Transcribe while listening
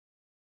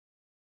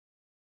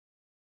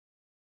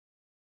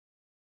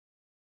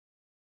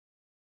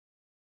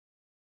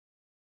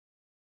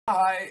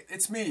Hi,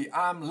 it's me,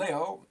 I'm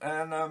Leo,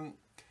 and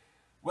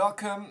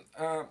welcome.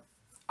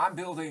 I'm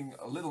building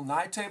little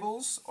night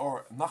tables,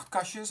 or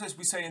nachtkastjes as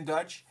we say in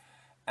Dutch,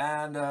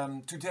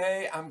 and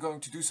today I'm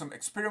going to do some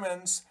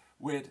experiments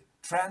with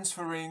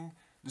transferring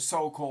the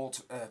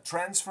so-called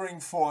transferring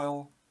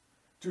foil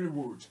to the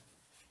wood.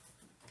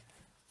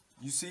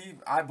 You see,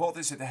 I bought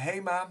this at the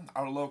HEMA,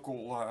 our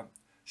local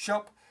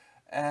shop,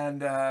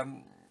 and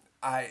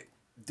I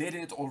did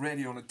it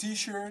already on a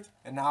t-shirt,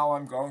 and now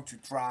I'm going to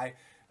try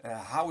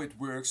how it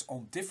works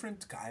on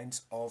different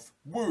kinds of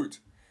wood.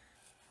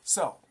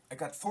 So, I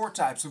got 4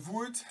 types of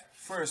wood.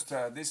 First,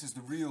 this is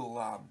the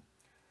real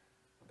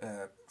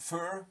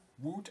fir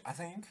wood, I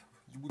think.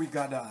 We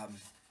got,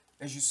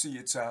 as you see,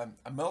 it's a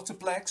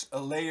multiplex,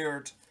 a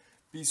layered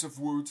piece of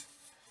wood.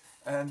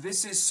 And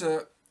this is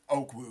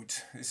oak wood.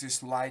 This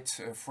is light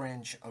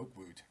French oak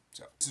wood.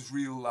 So, this is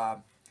real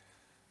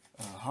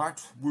hard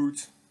wood.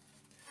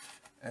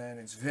 And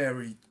it's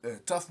very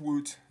tough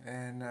wood,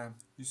 and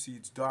you see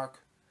it's dark.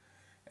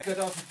 I cut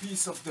off a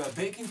piece of the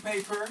baking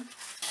paper.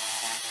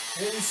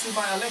 Here you see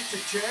my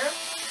electric chair.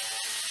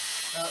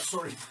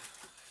 Sorry,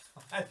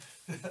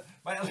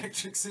 my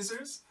electric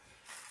scissors.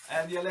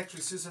 And the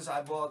electric scissors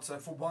I bought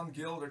for 1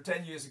 guilder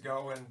 10 years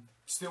ago and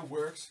still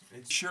works.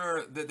 It's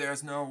sure that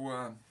there's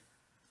no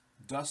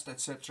dust,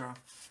 etc.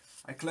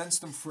 I cleanse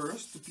them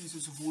first, the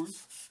pieces of wood.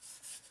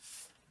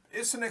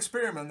 It's an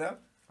experiment, huh?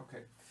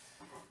 Okay.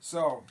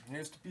 So,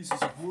 here's the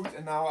pieces of wood,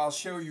 and now I'll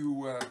show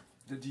you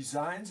the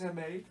designs I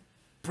made.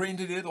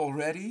 Printed it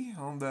already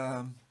on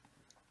the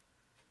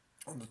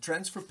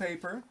transfer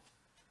paper.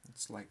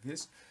 It's like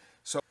this.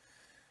 So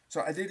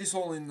I did this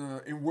all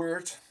in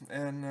Word,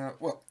 and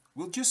well,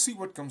 we'll just see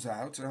what comes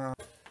out.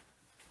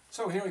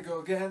 So here we go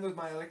again with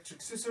my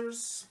electric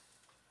scissors.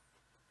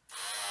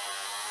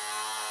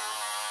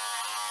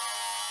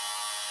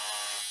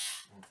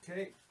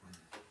 Okay.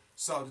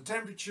 So the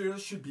temperature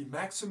should be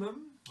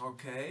maximum.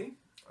 Okay.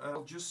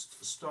 I'll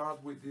just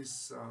start with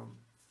this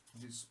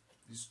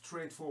this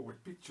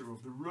straightforward picture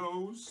of the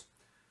rose.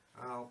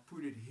 I'll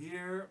put it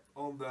here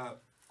on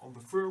the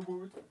fir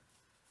wood,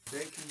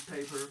 baking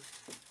paper.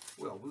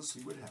 Well, we'll see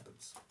what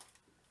happens.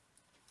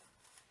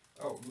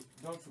 Oh,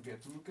 don't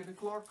forget to look at the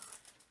clock.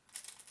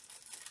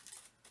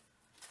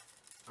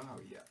 Oh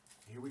yeah,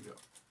 here we go.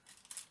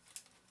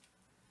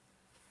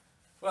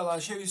 Well, I'll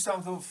show you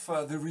some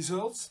of the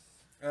results.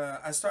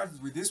 I started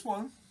with this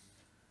one,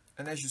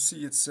 and as you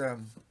see, it's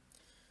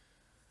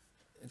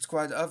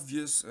quite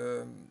obvious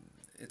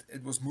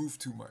it was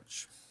moved too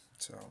much.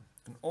 So,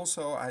 and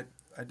also I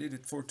did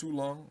it for too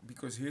long,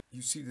 because here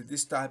you see that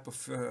this type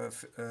of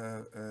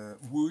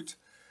wood,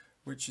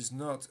 which is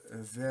not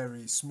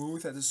very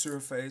smooth at the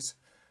surface,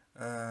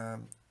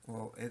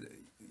 well,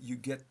 you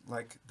get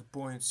like the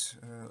points,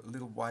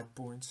 little white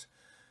points.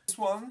 This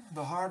one,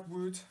 the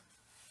hardwood,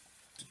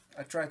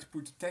 I tried to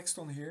put the text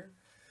on here,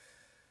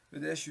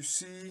 but as you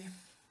see,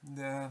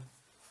 the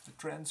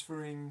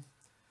transferring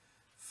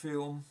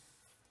film,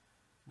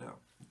 no,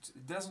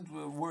 it doesn't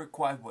work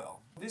quite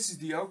well. This is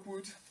the oak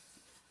wood.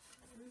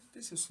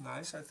 This is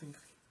nice, I think,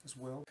 as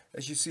well.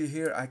 As you see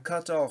here, I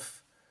cut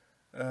off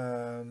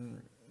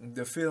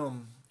the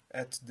film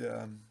at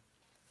the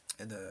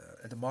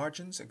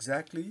margins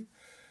exactly,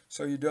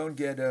 so you don't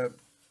get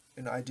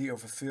an idea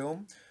of a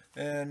film.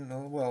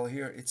 And well,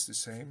 here it's the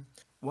same.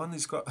 One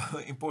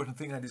important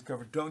thing I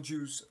discovered: don't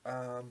use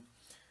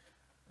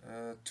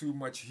too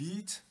much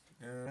heat.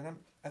 And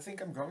I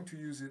think I'm going to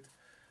use it.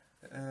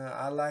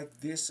 I like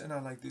this, and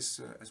I like this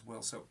as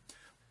well.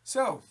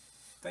 So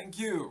thank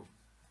you.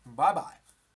 Bye bye.